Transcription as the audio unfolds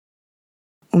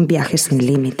Un viaje sin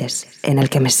límites, en el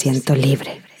que me siento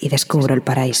libre y descubro el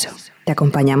paraíso. ¿Te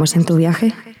acompañamos en tu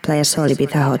viaje? Playa Sol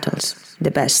Ibiza Hotels.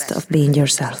 The best of being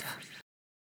yourself.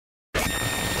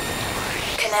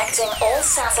 Connecting all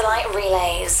satellite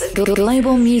relays.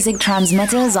 Global music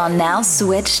transmitters are now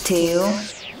switched to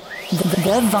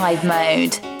the Vibe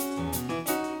Mode.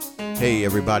 Hey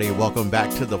everybody, welcome back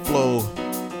to The Flow.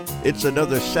 It's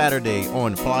another Saturday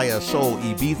on Playa Sol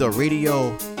Ibiza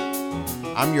Radio.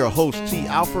 I'm your host, T.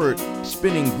 Alfred,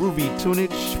 spinning groovy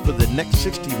tunage for the next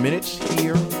 60 minutes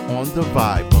here on The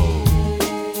Vibe Mode.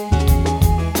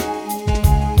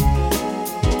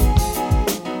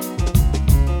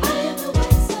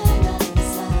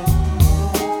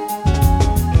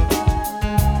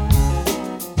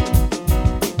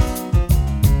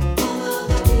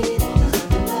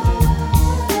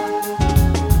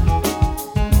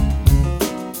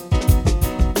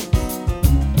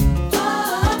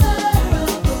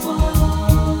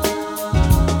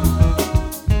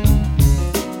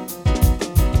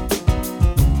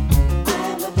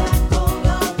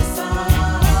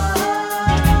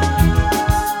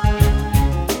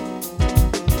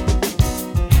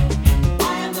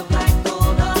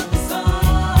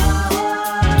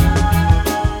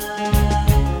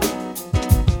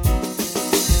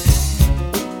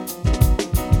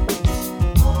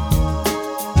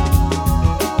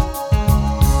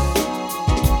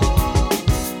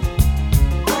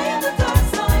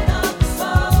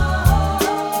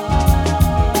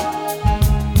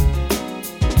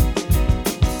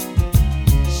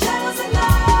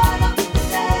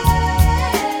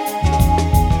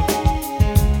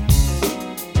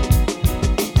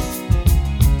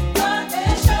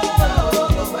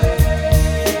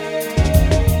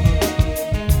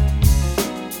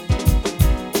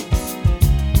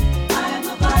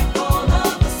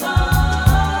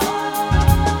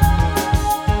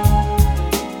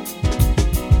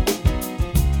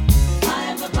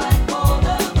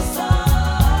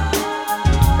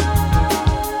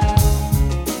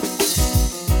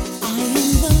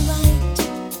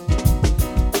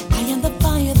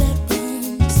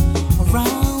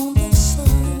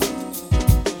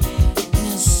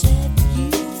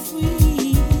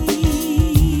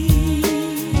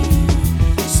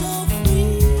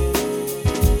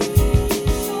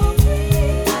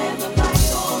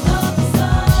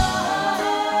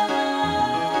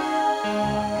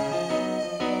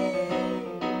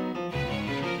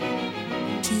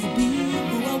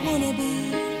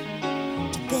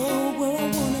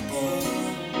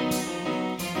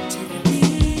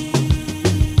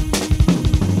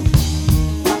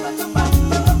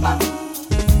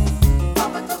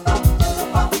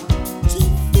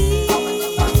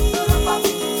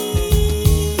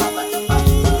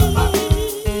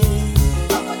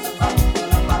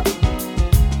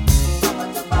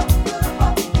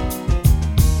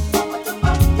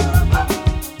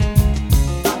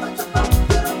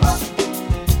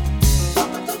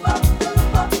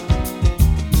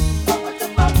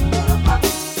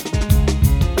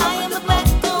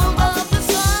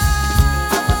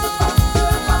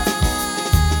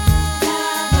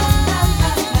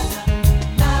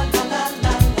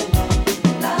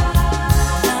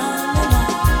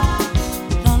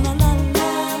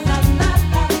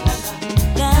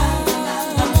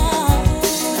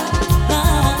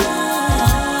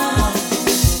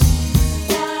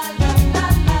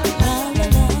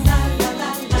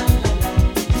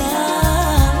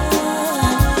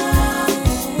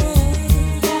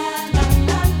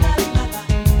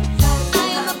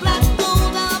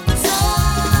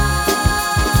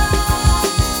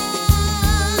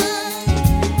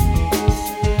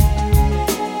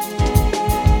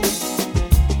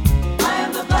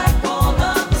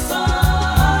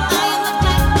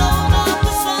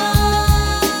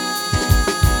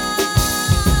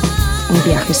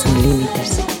 Sin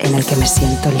límites, en el que me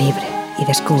siento libre y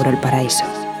descubro el paraíso.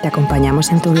 ¿Te acompañamos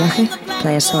en tu viaje?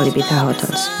 Playa Sol Ibiza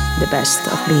Hotels. The best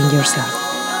of being yourself.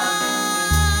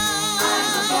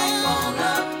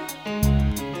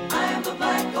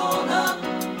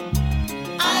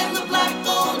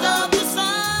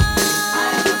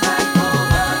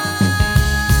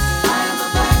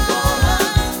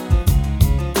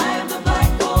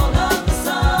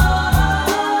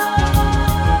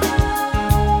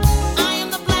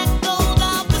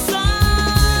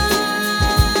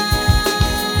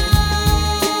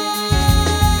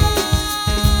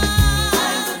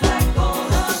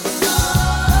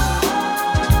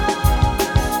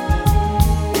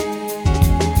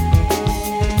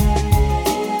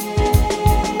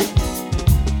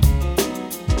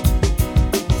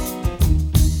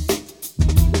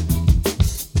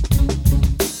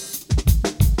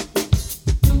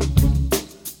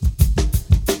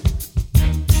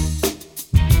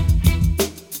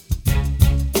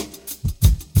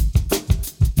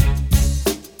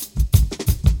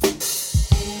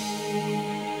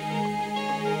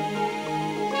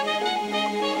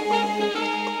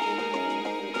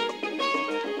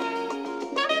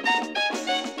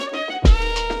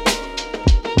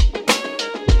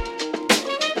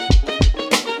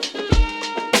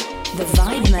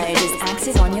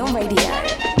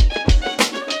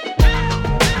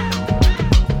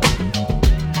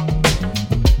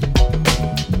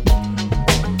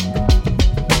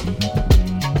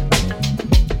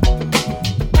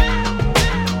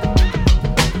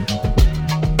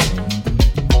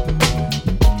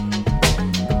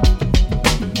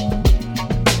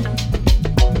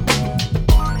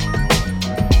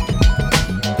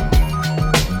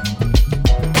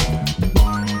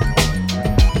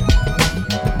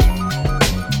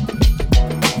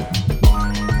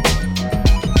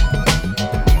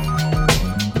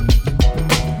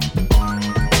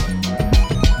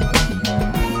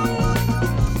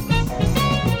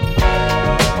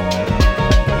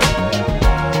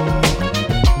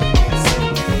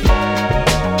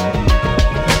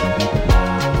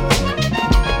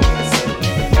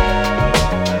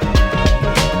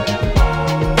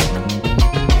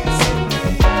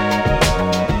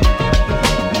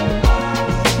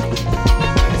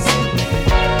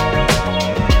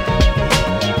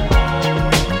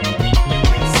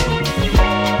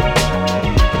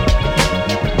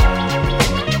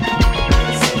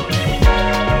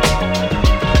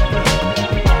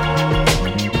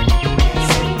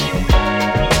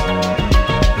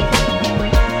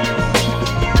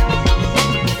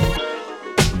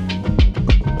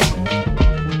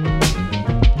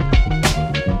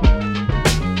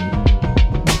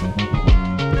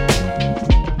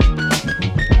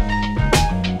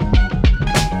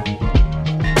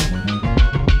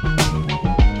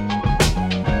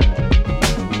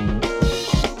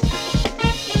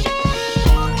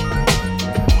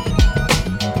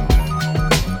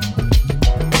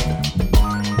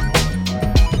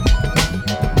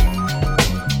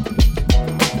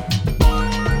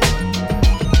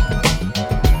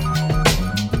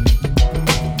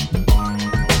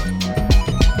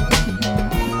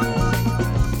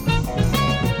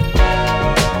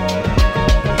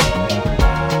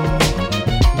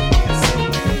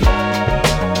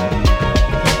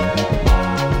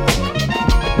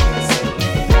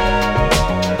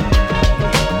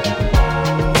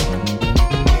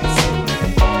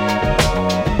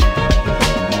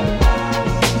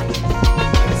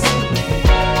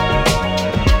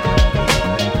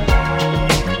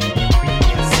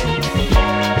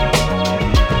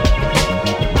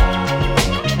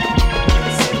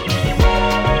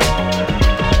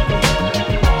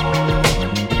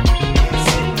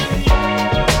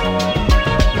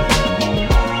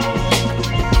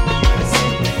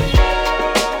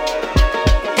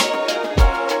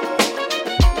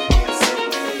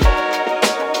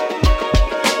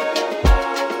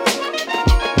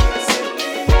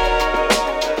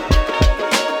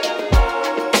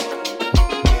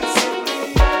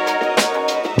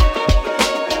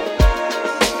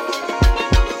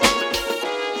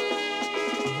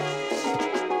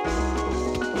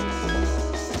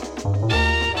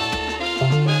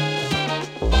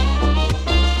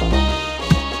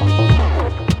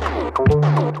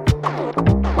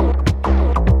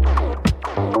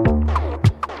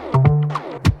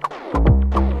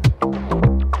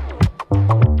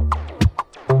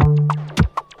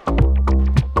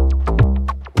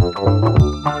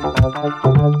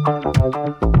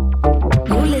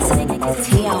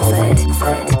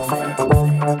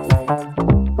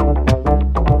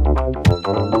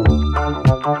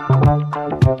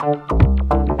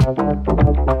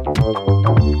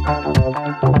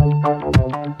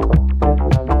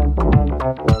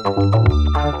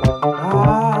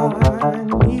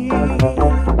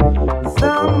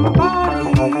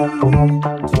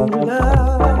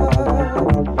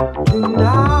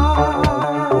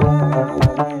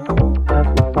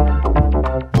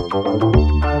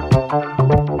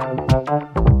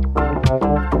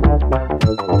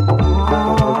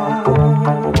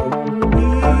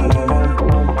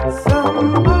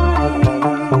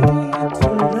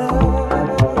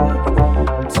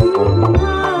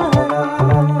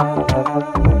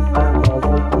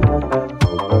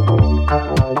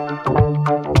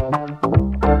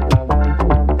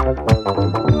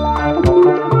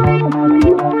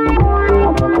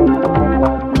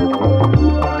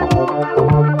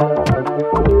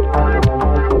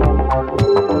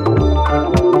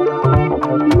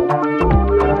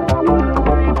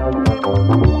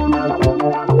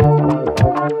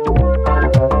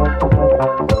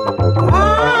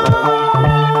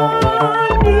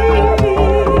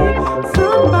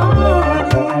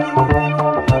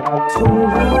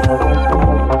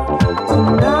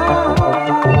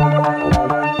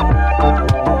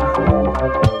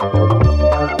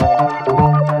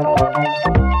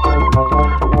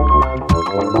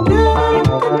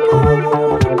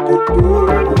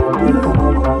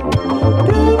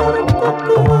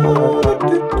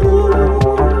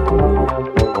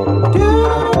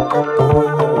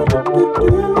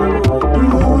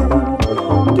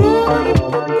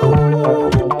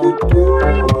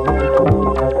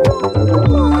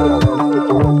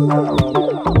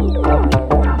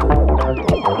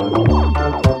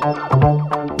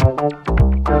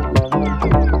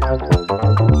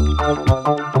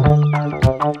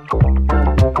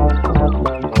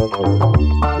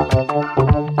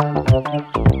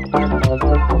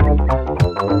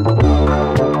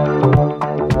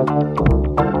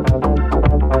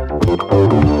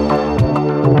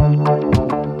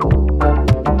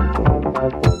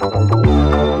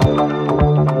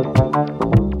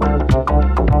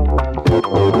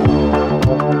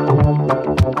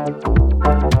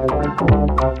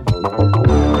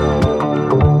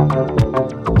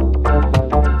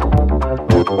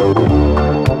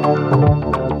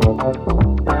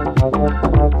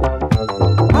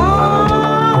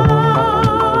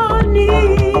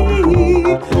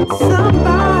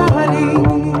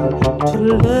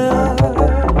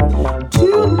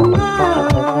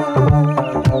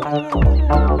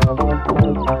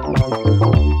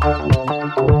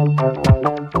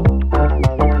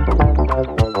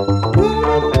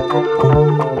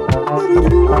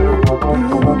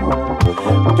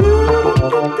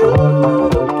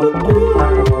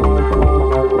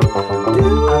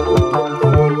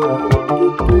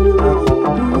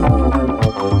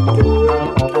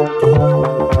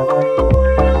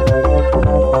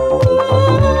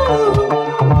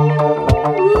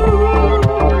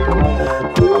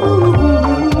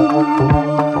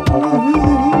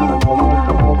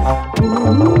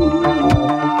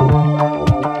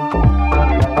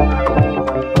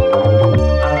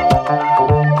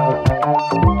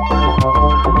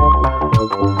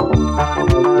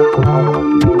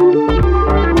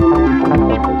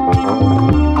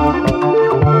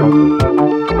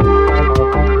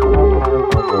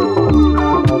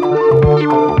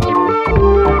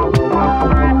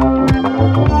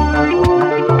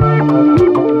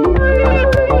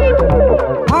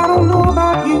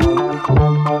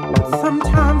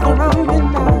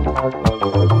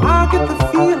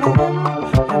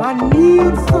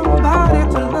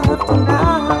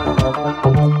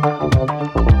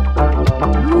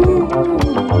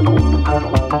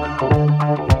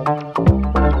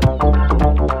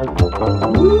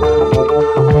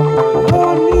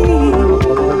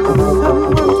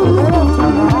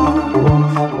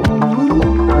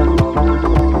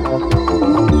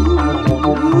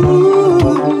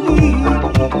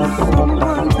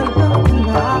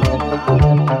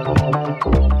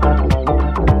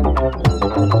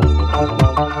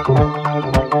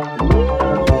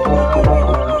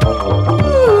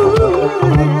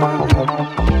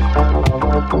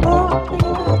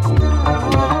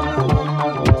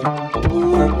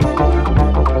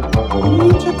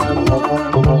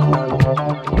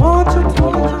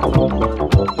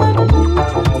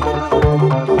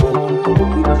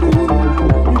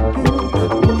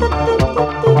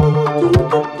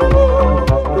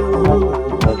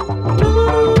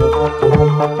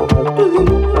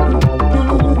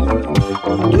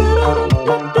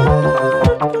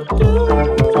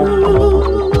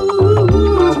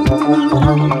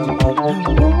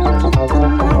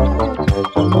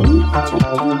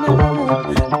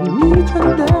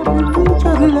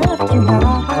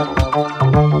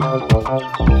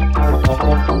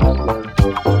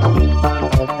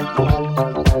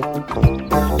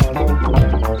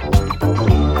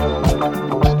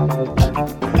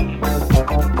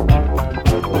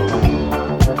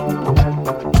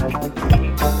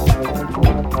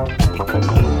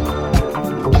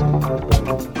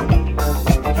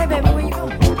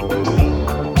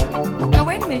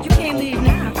 minute, you can't leave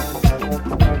now.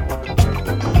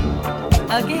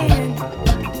 Again.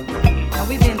 Now,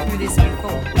 we've been through this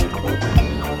before.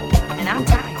 And I'm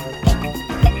tired.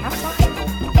 I'm tired.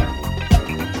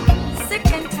 Sick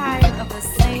and tired of the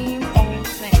same old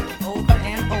thing over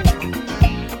and over.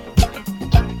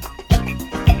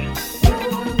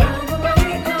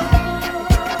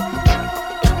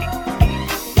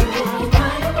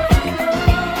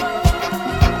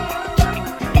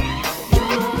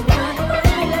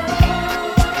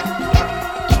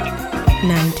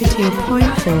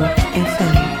 92.4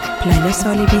 FM, Playa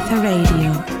Sol Ibiza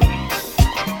Radio.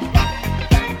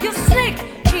 You're slick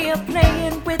here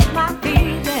playing with my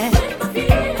feelings.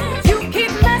 You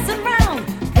keep messing around,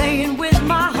 playing with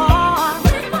my heart.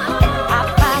 I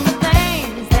find the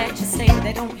things that you say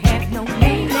they don't have no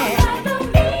meaning.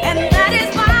 And that is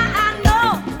why I know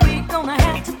we're gonna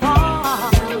have to part.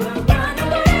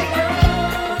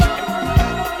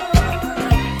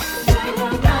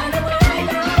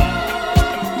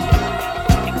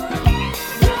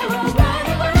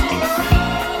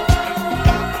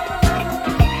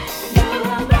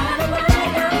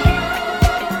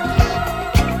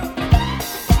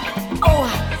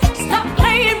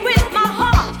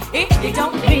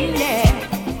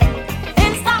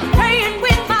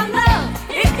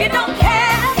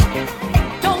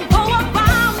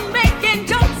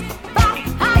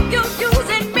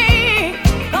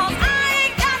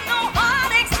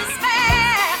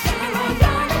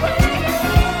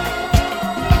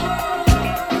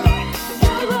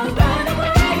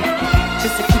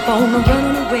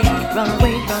 Running away, run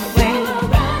away, run away.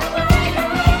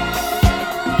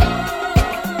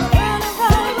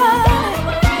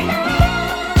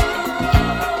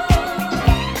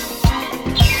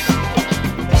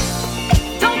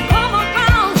 Don't come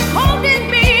around holding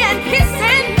me and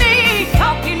kissing me,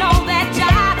 talking all that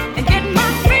jive and getting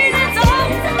my feelings up,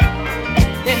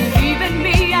 then leaving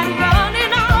me and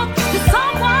running off to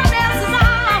someone else's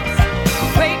arms,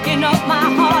 breaking up my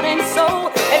heart and soul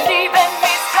and leaving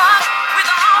me stuck with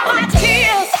all my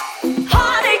tears,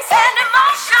 heartaches and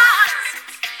emotions.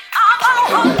 I'm all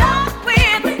hung up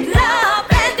with love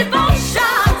and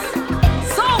devotion.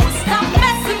 So stop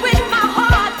messing with my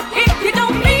heart if you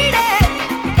don't mean it,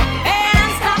 and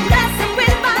stop messing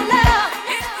with my love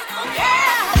if you don't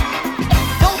care.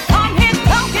 Don't come here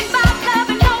talking about love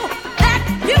and know that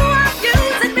you are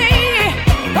using me,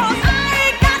 'cause I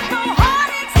ain't got no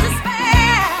heartaches to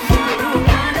spare.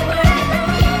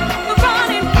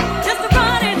 Running, just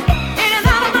running in and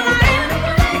out of my life.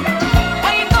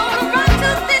 Where you gonna run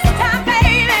to this time,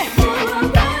 baby?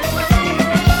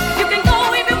 You can go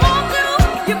if you want to.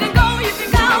 You can go, you can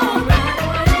go.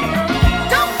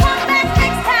 Don't come back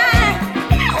next time.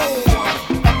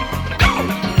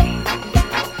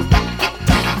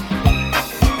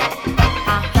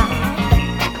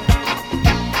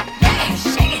 Yeah,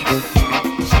 shake it.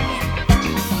 Yeah.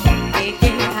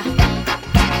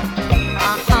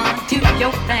 Do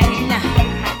your thing now.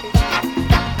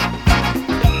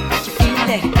 Don't you feel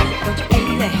it? Don't you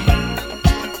feel it?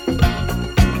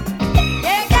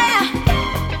 Yeah.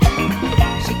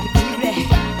 Shake your booty.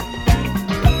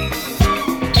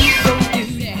 Don't do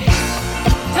that.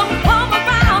 Don't come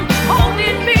around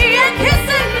holding me and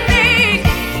kissing me,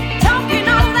 talking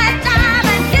all that time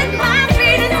and getting my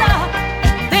feelings up,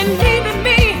 then leaving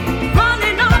me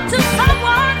running off to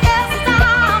someone else's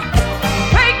arms,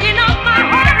 breaking up my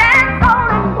heart and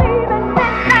soul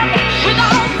and leaving me stuck with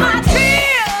all my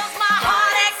tears, my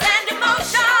heartaches and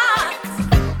emotions.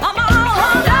 I'm all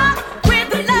hung up with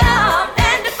love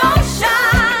and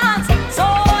devotion. So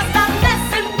stop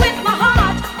messing with my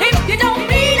heart if you don't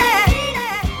mean it.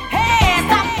 Hey,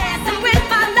 stop messing with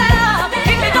my love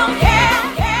if you don't care.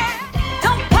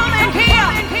 Don't come in here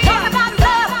talk about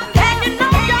love and you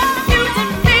know you're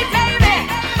using me, baby.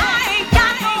 I ain't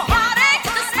got no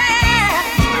heartaches to spare.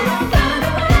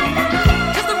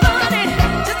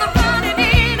 Just a running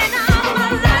in and out of my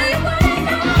life.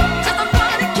 Just a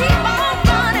running, keep on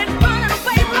running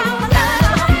away from my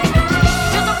love.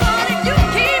 Just a running, you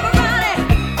keep running.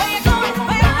 Where you going,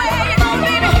 baby?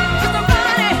 Just a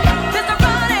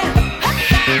running.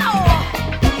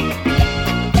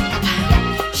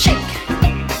 Shake,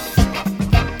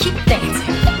 keep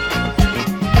dancing.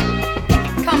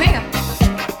 Come here.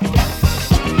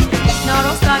 No,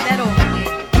 don't start that over again.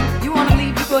 You wanna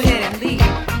leave, you go ahead and leave.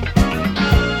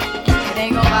 It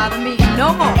ain't gonna bother me no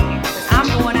more, 'cause I'm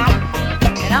going out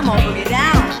and I'm gonna boogie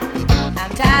down.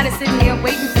 I'm tired of sitting here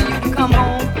waiting for you to come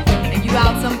home and you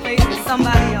out someplace with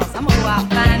somebody else. I'm gonna go out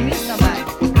and find me somebody.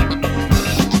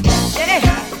 Yeah,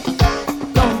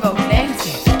 don't go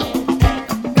dancing.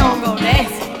 Don't go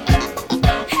dancing.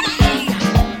 Hey,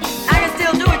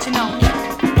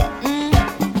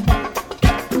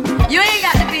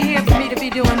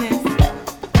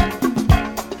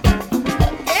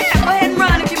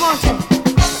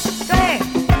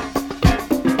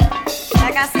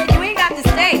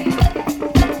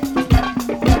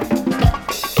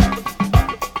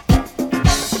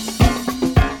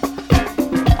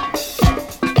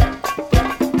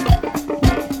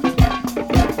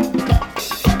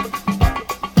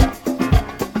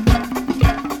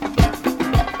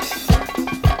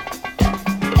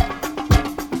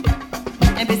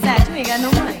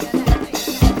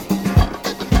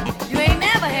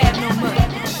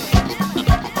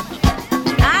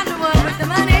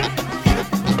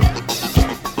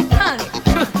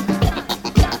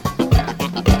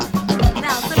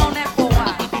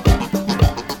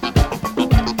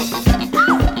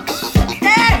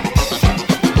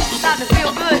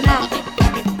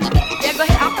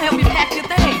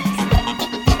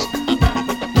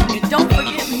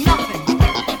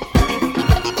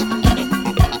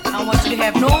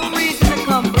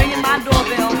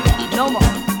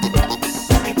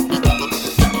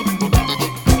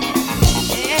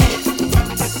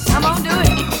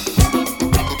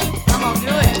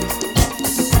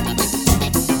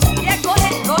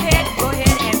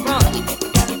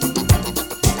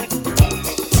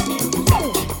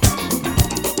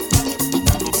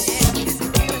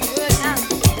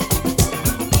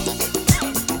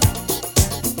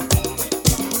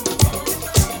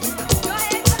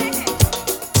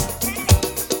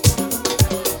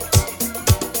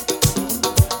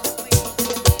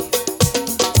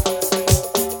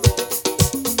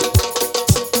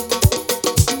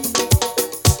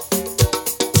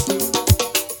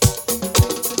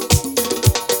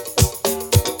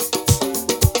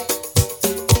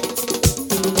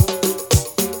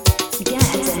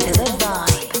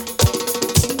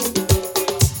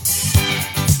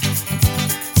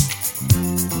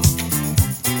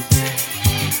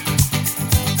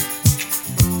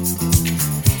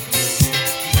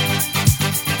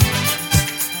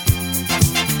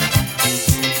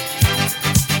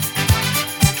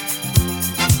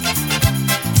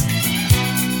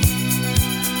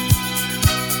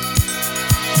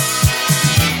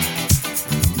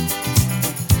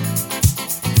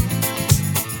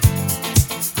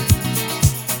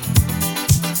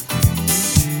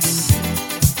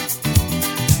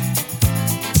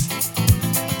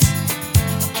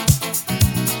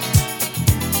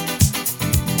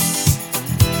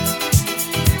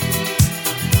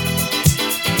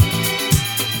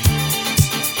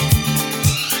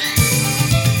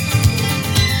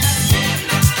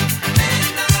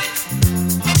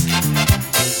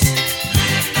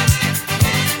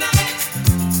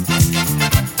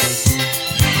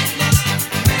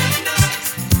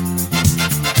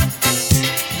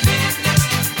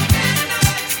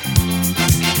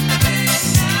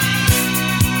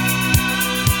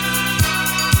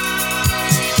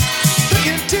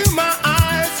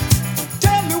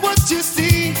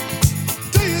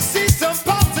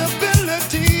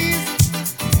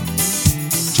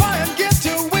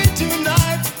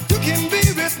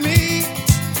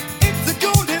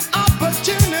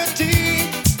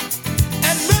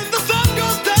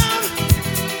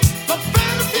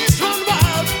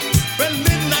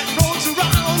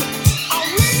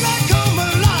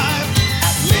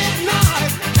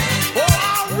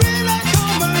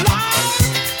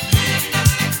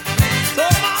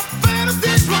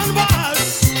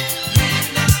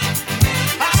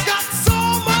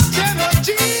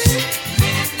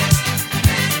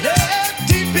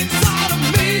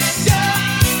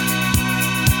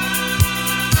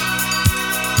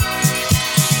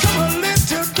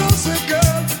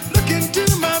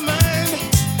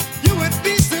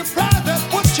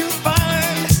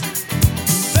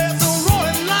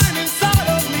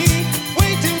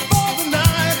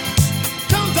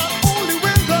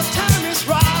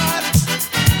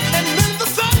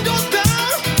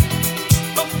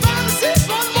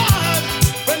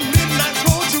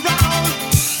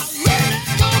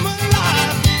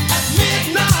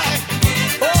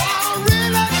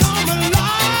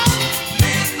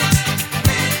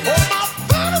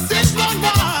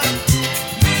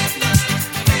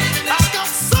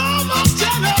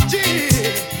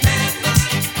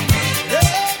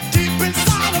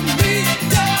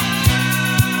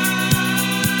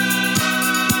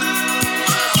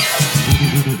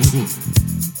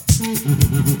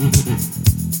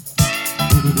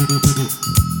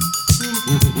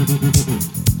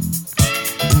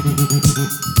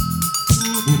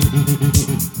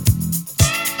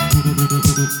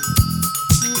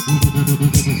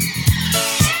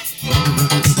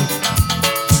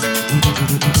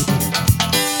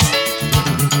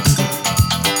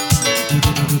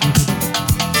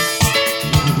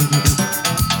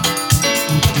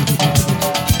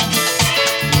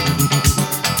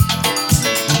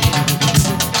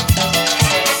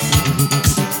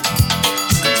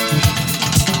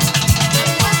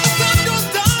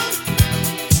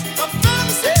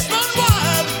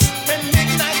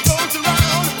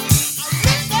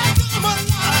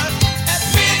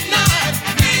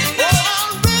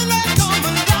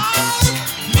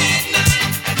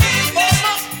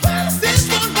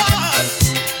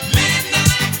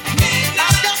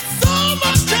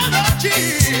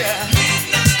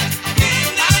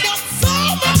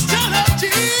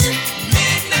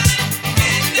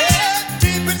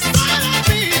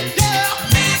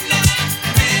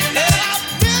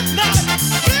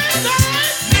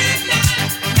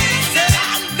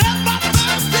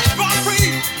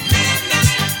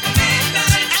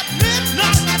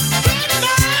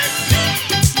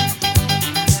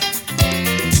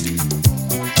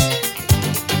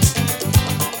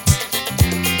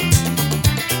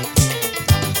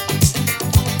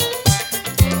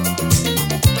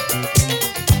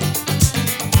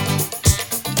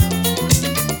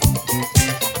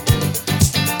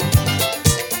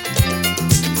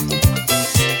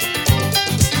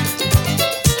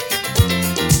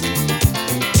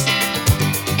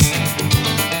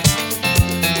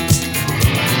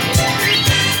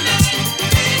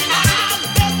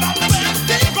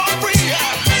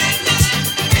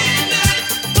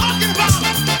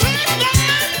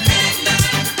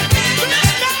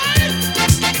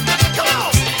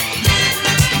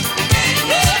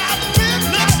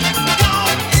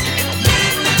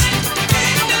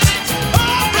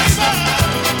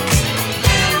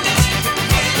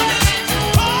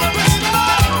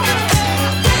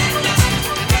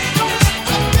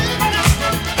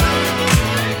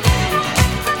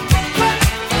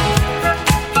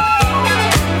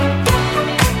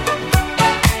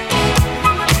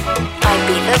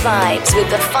 Vibes with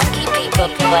the funky people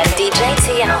and DJ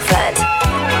T. Alford.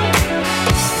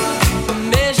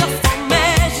 Measure for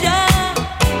measure,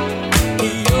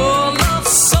 your love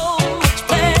so much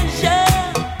pleasure,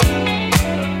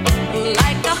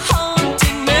 like a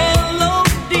haunting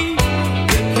melody,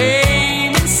 you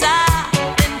came inside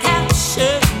and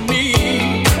captured me,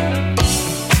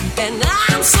 and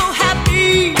I'm so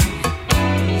happy,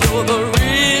 you're the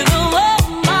rhythm of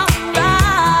my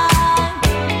ride,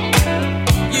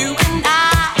 you and I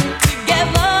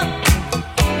together,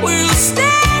 we'll stay.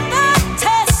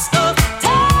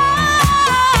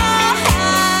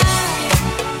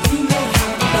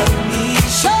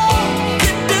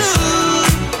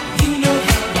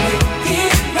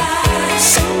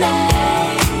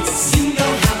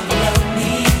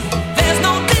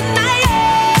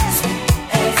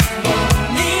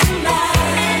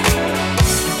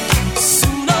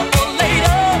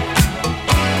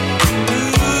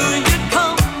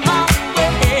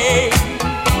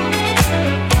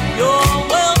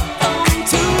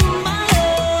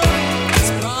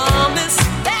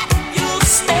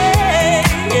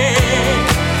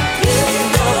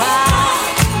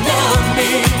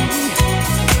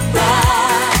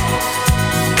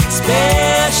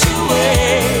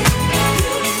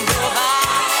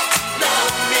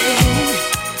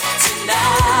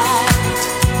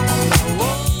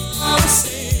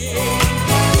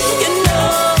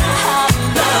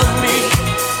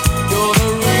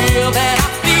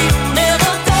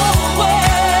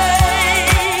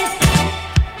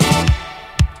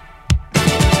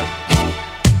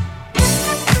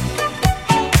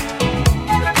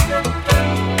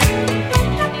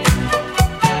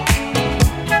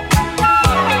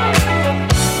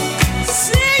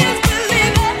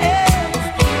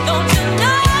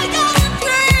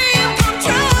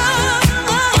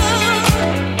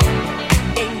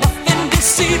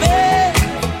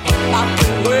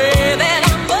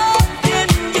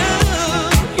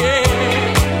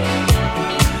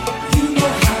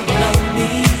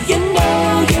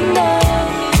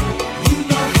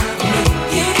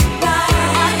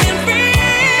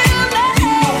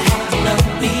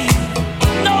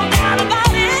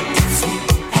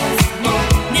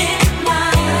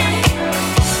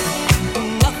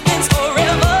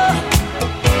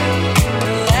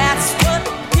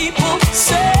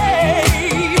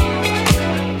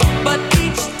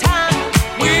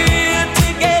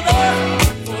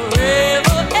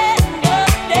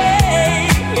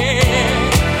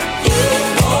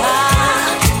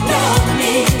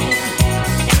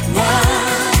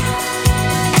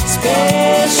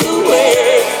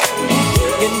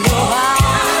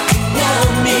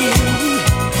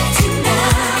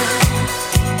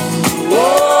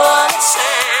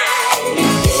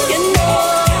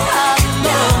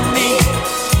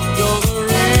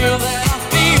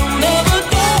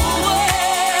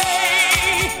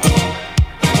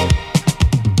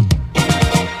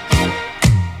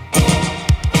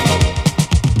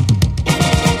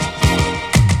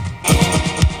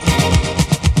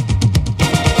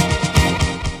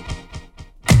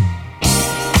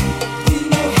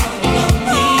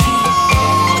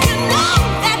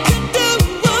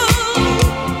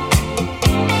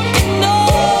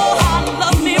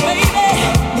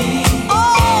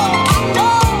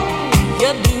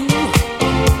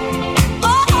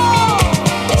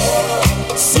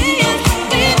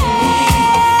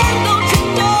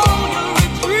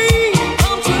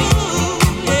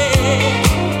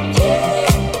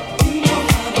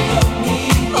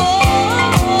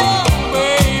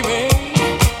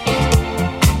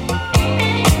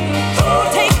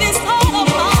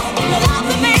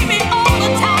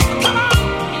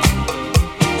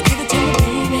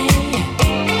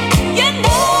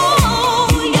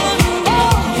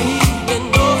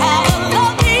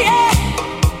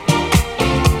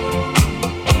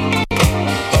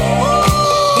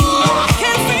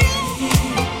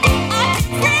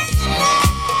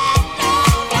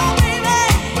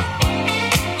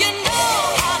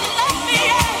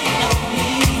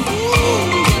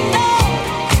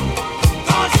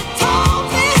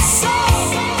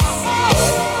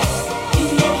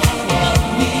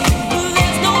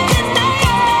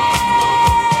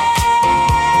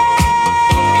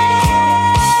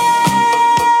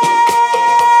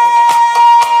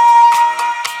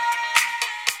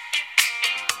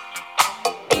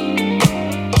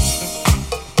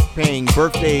 paying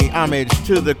birthday homage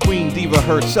to the Queen Diva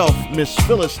herself, Miss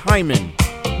Phyllis Hyman.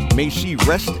 May she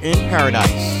rest in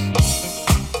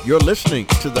paradise. You're listening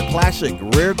to the classic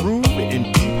rare groove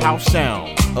and deep house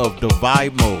sound of the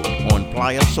Vibe Mode on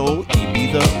Playa Soul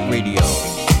Ibiza Radio.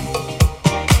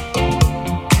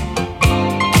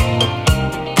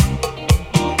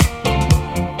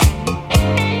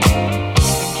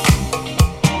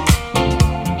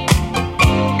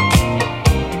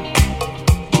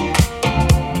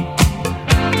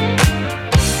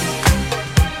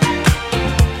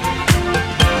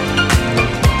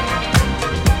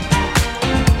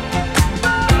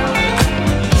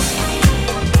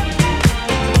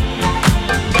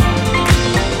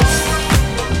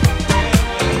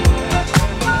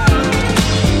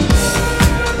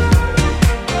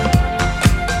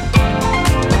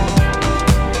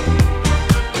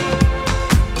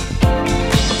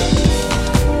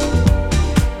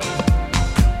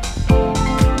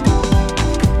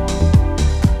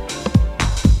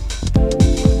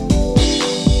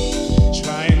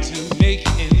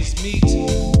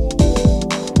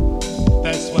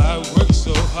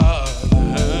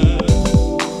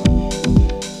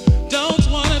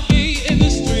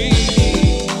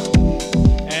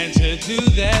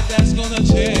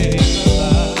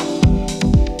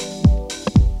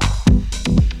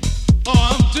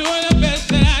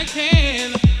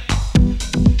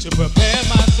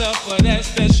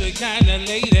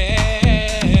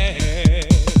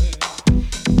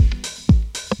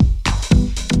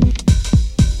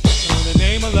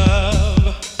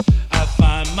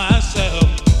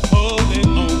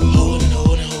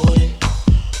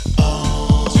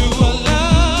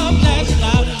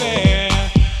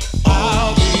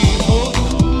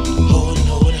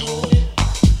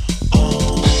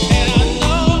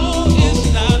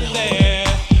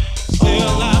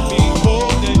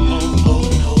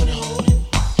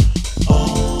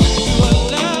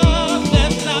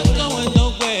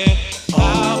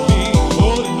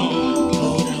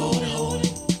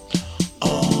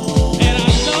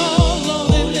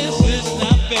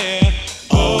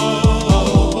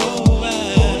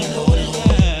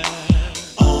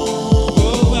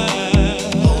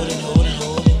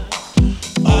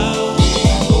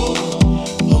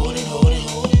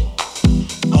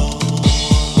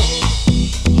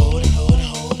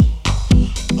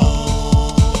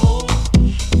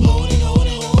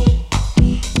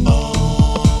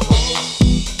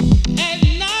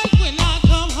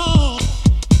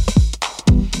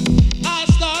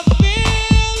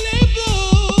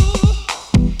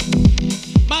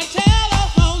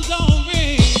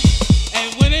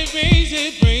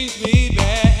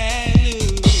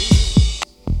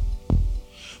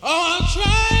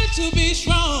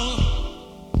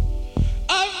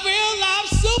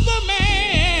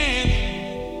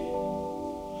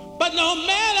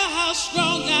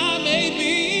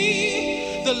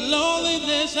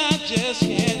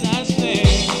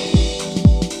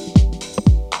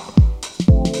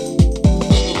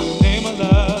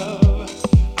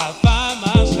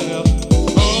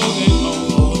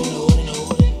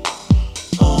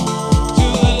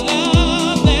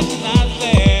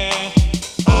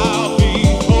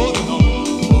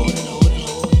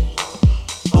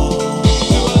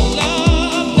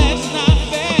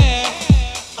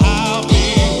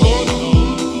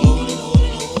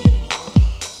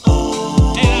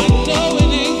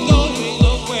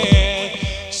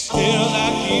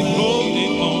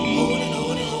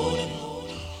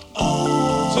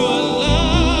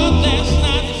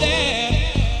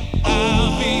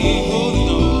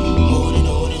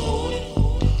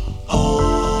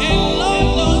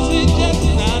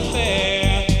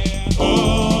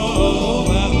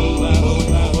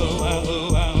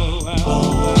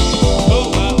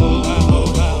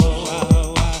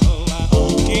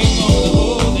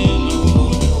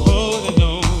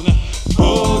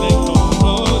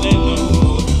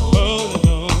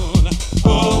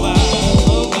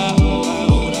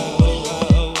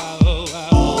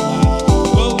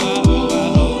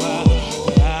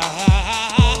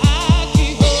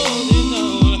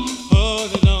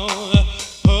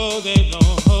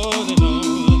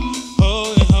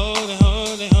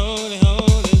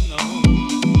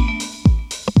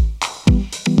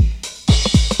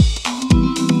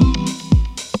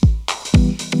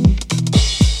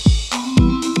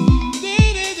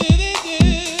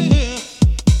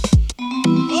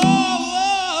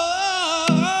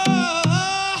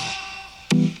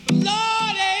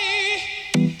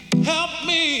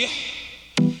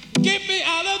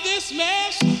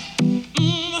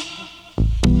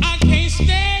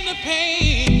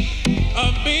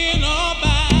 Being all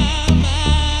by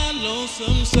my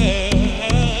lonesome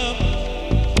self.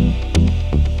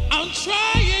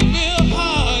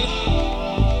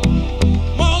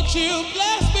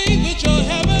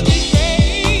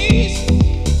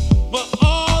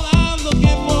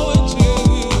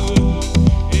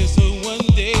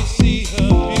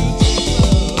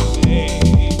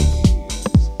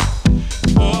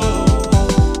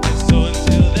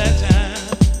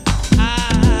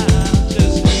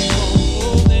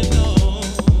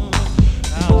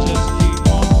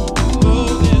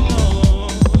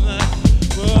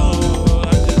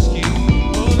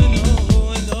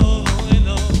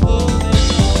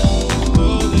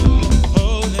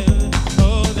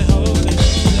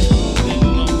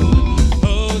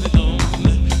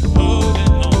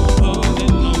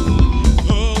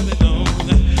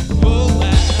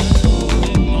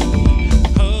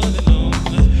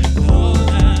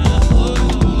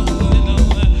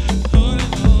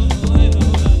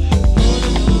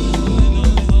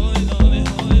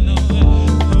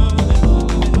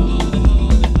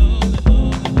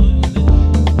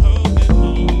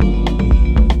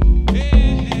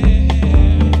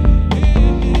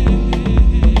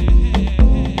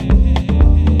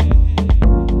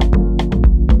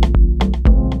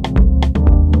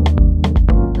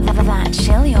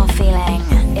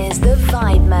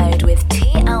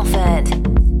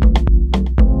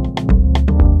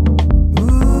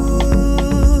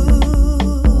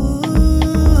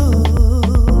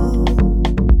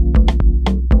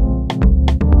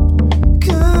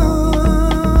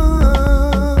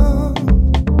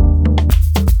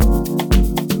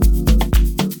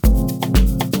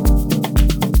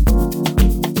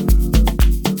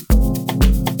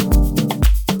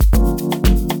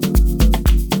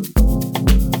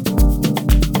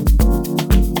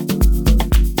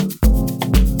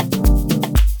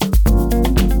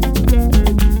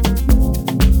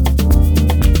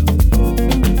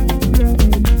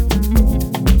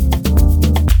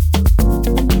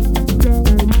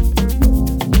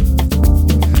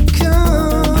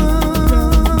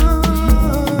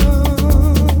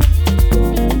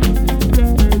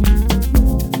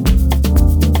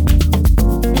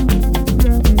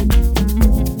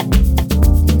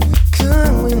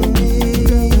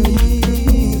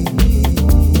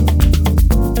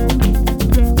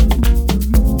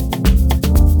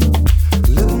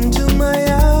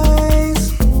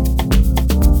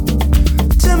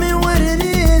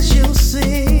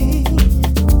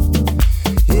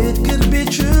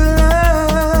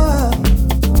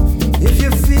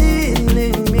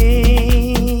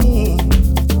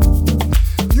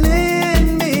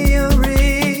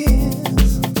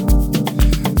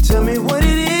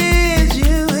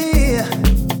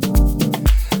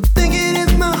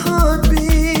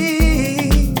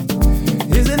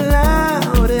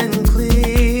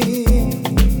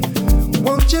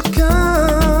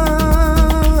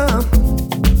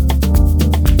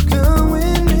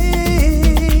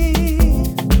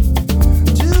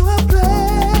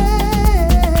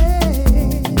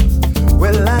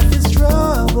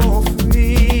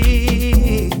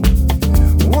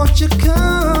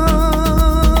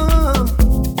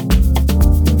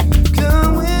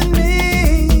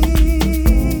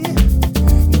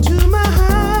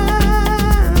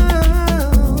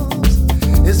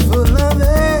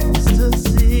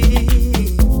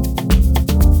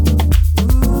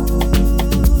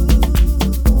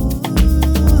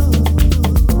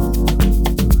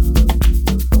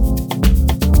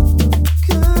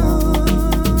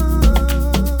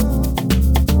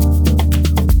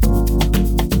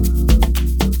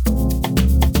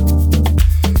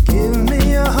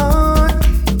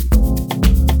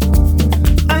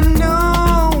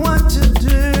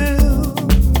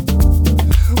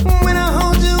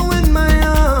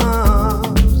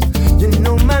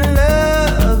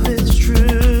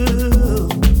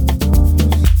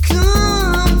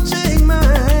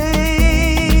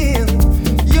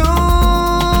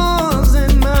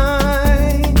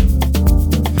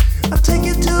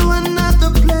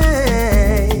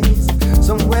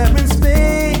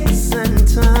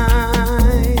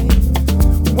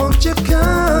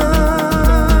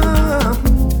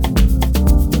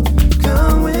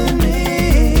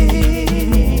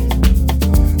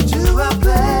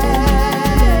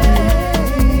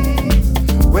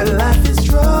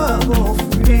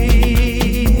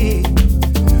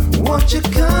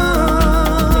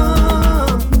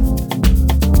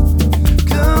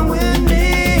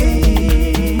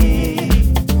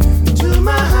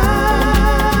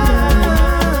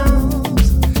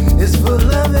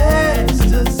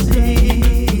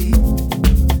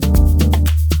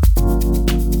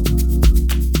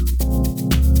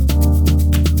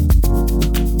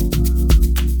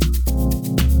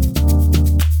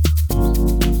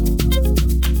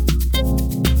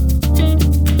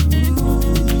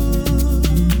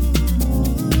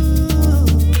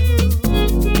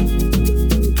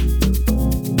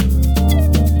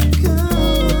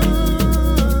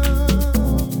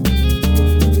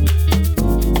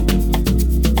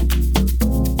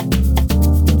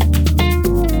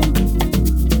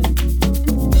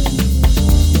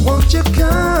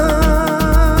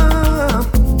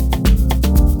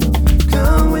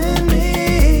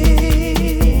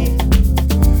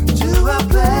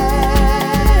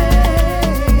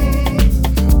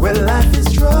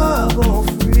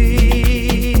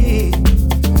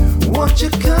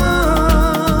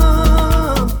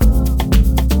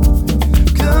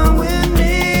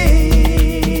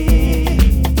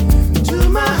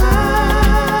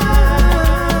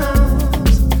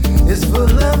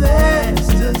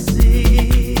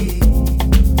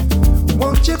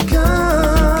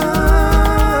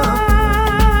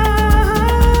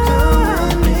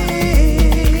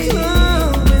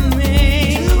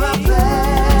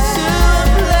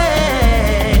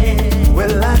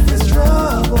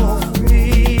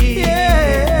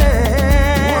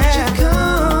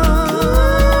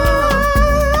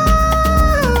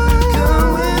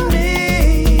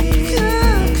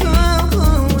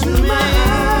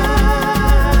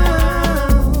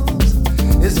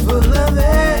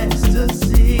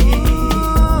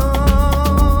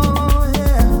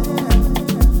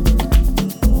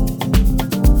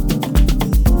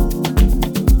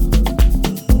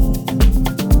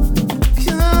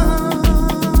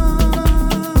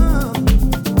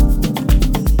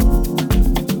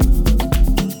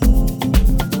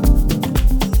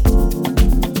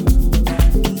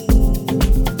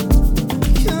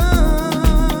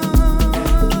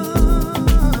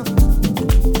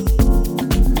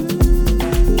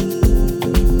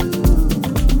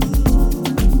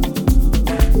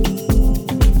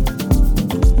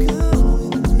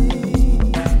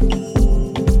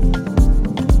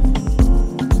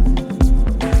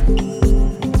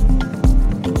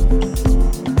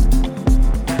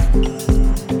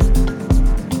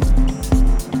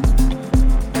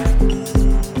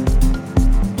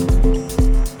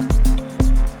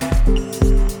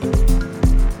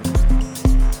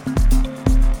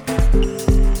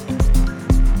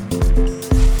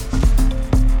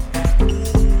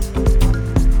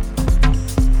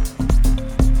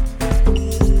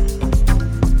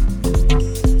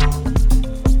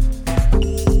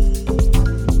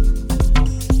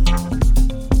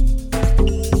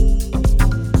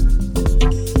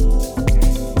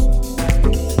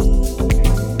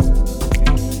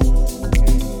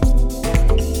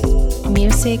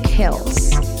 Music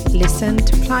Hills. Listen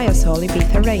to Playa Sol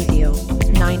Ibiza Radio,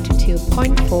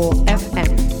 92.4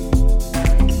 FM.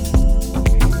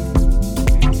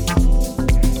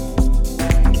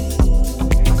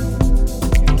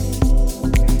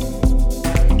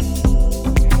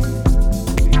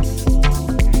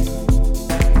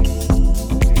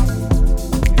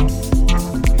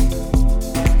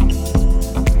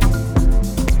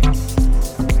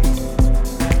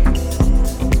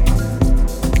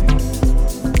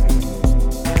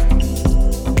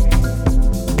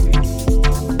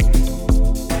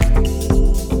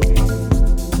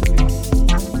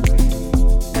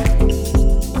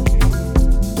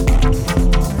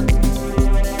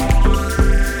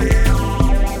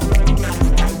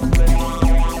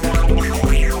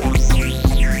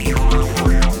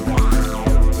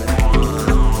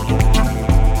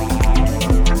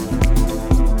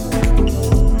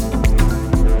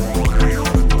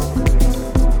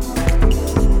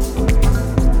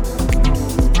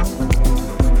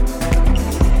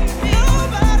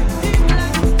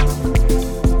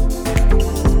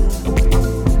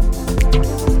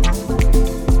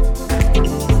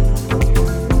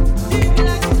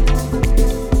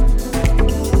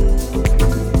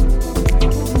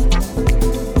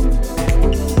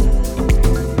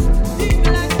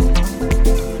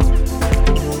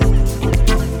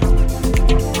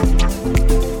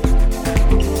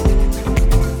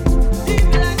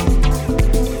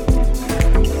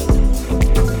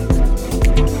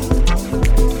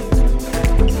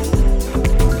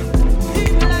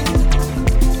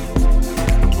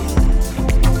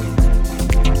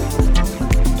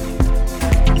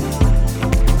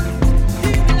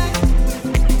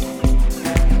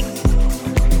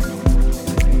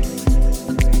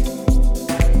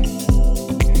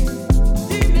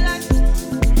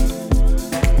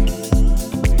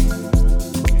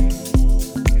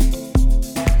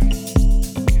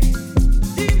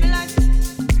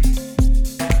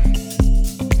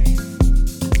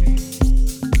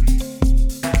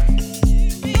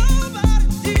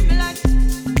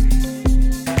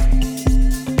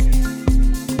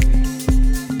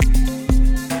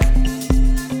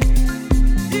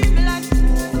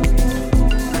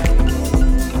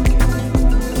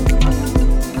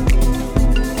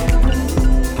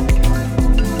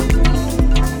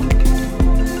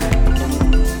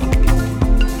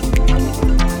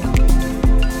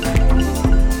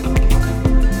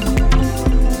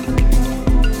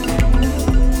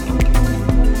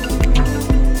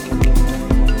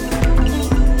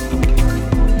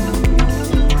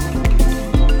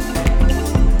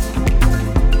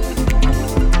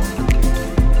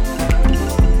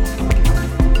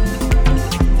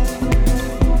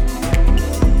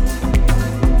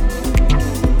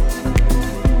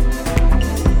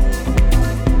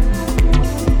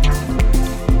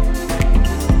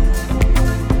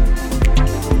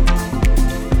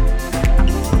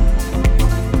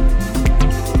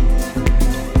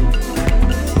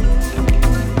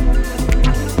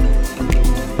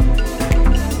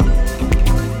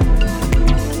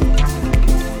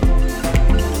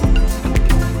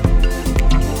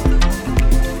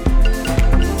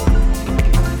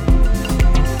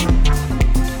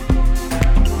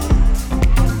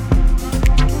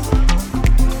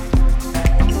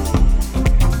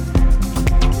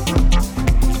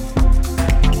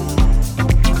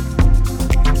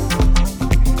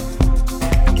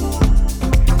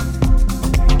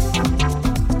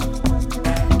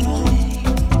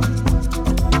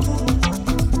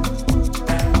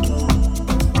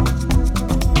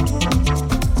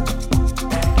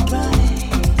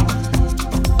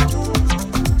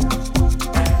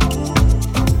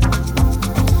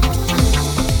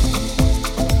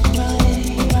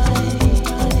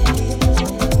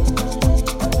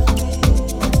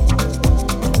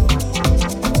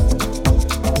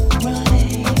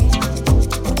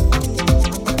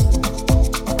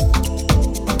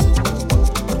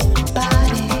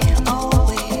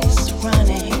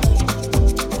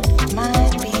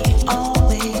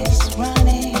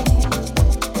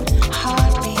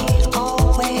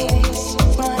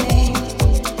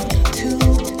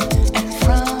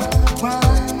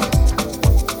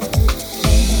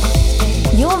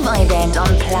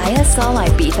 Sol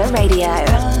Ibiza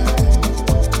Radio.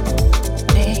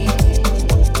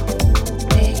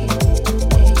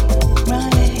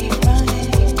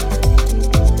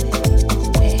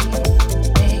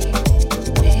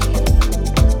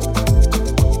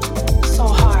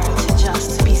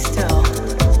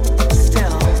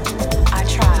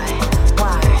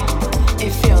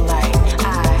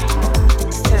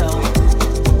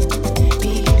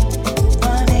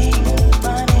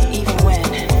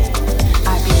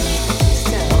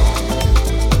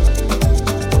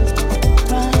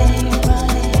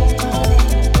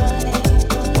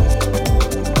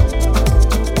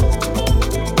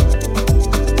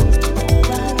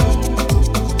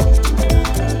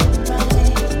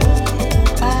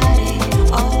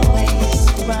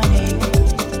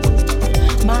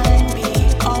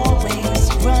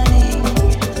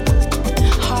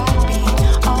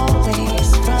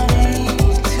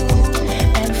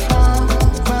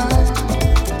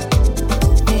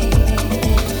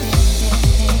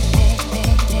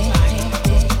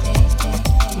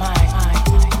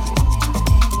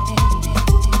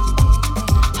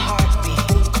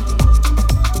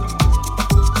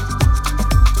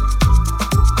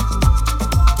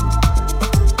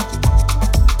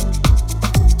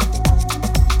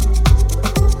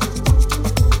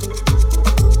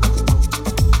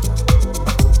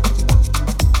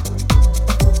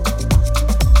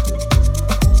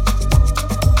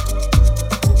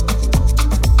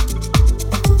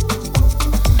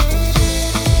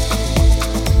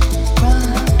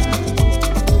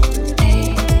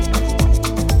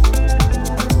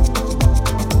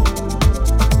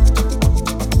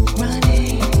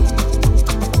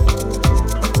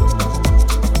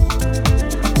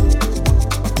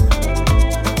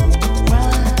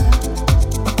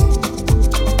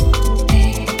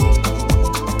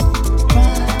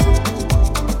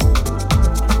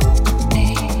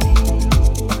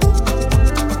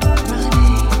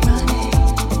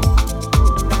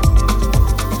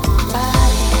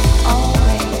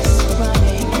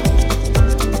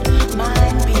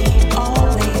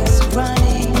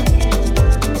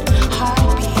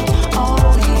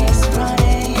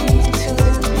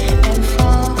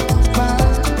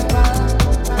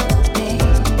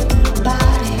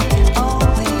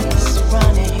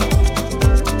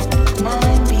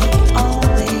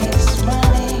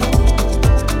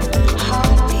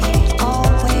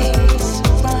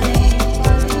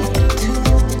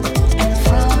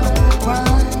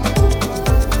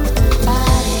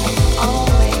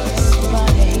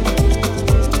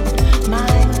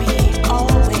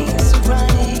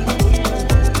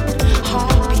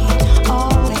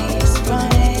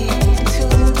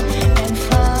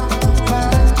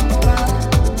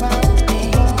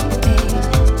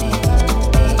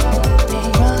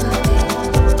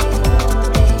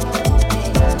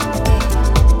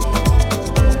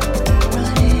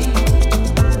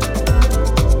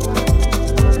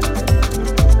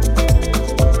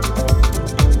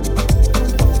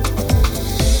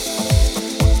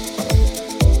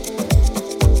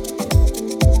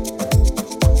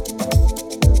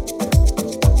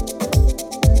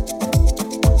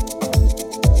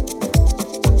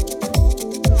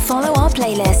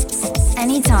 Playlists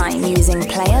anytime using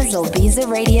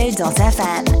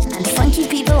playersolvizaradio.fm and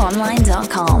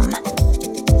funkypeopleonline.com.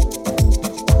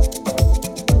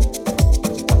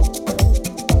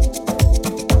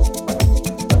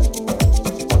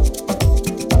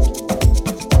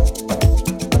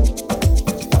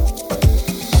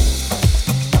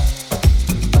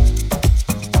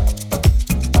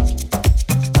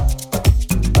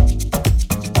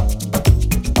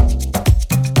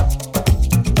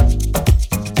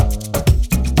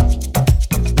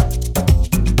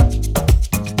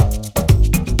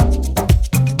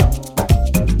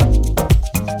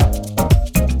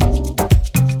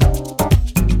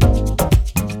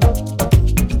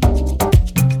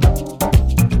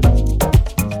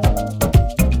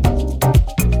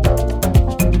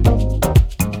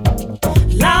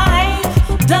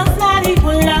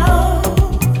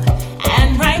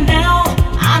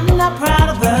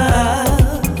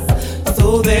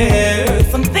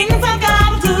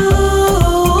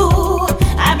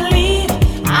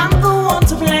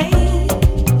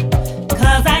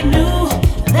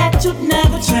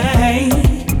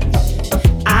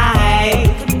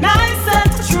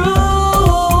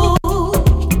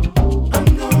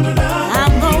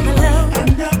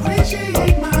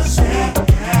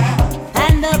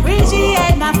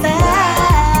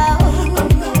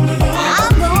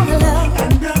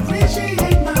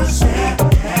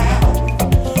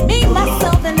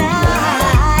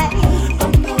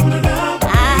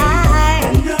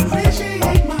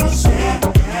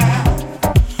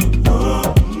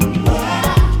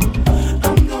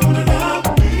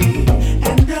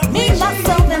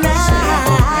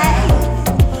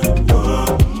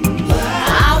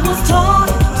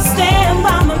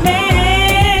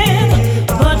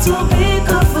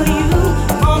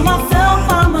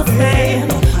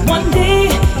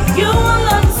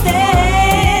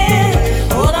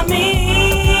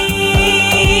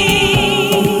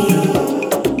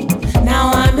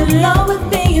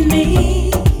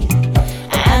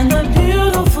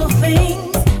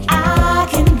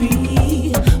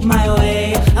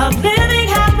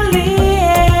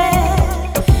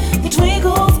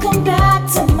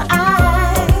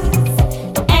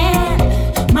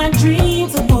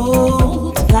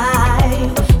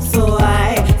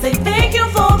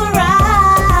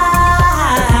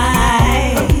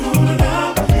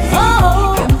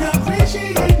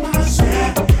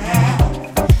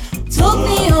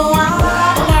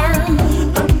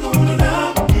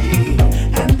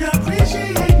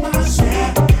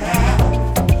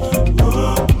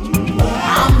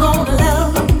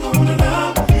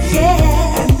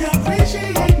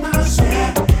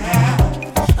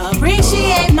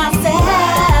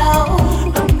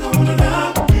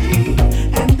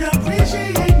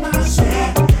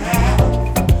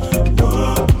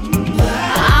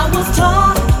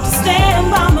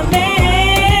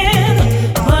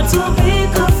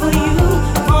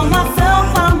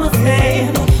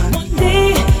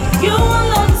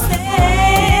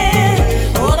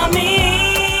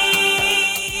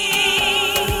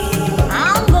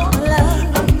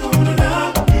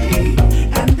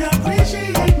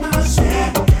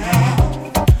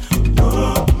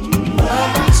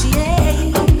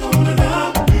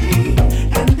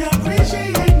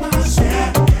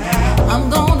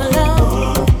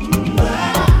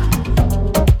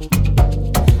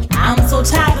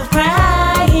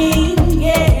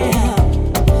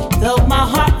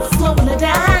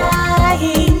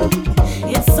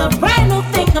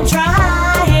 think I'm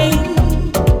trying.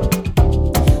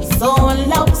 So in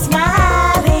love,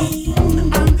 smiling.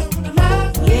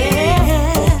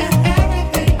 Yeah.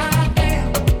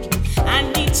 I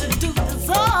need to do this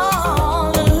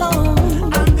all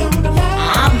alone.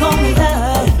 I'm gonna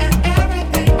love.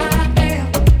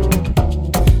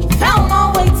 Found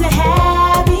my way to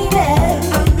happiness.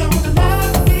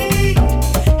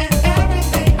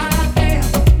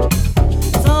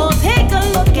 So take a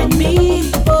look at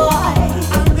me, boy.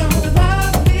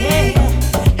 Yeah.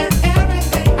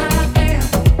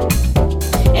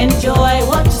 Enjoy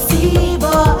what you see,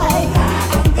 boy.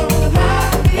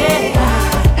 Yeah.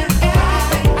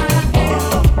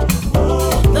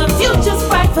 The future's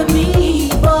bright for me,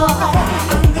 boy.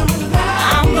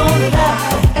 I'm gonna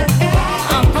love.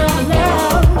 I'm gonna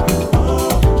love.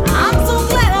 I'm so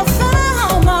glad I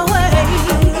found my way.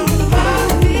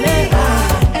 Yeah.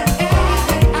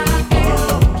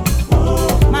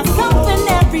 Myself in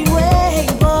every way,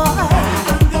 boy.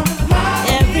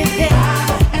 Every day.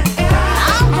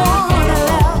 I'm gonna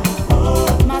love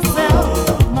myself.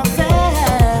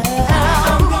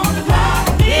 I'm gonna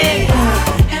love me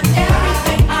and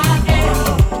everything I am.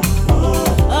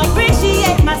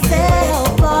 Appreciate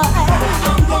myself, boy.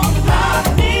 I'm gonna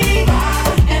love me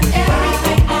and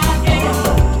everything I am.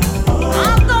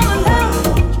 I'm gonna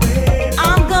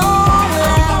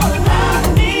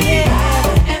love me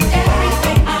and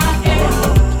everything I am.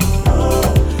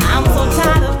 I'm so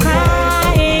tired of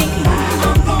crying.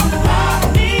 I'm gonna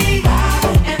love me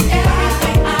and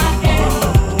everything I am.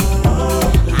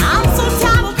 I'm so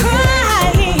tired of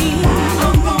crying.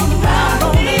 I'm gonna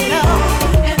love me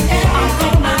and I'm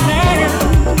gonna learn.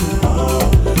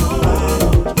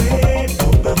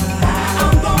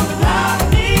 I'm gonna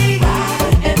love me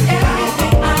and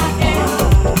everything I am. I'm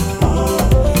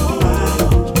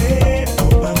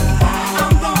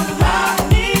gonna love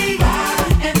me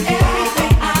and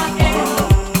everything I am.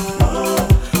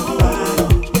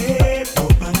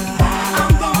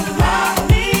 I'm gonna love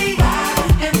me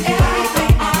and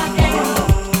everything I am.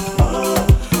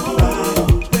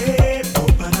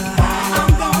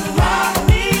 I'm gonna love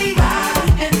me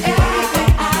and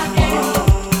everything I am.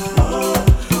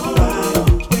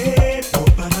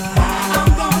 I'm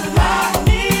gonna love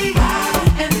me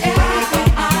and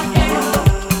everything I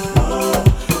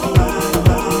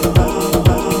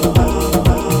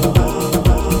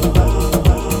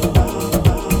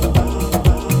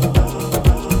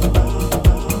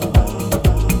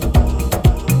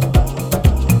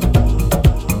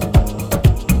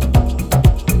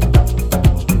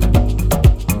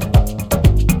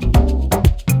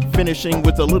Finishing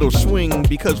with a little swing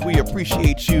because we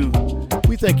appreciate you.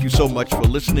 We thank you so much for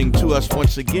listening to us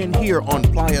once again here on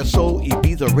Playa Soul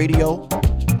Ibiza Radio.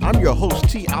 I'm your host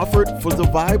T. Alfred for the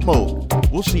Vibe Mode.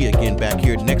 We'll see you again back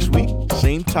here next week,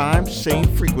 same time, same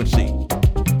frequency.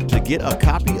 To get a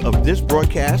copy of this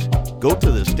broadcast, go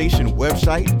to the station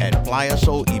website at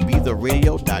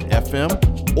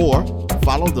playasoulibiza.radio.fm or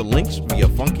follow the links via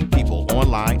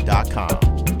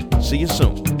funkypeopleonline.com. See you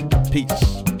soon.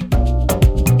 Peace.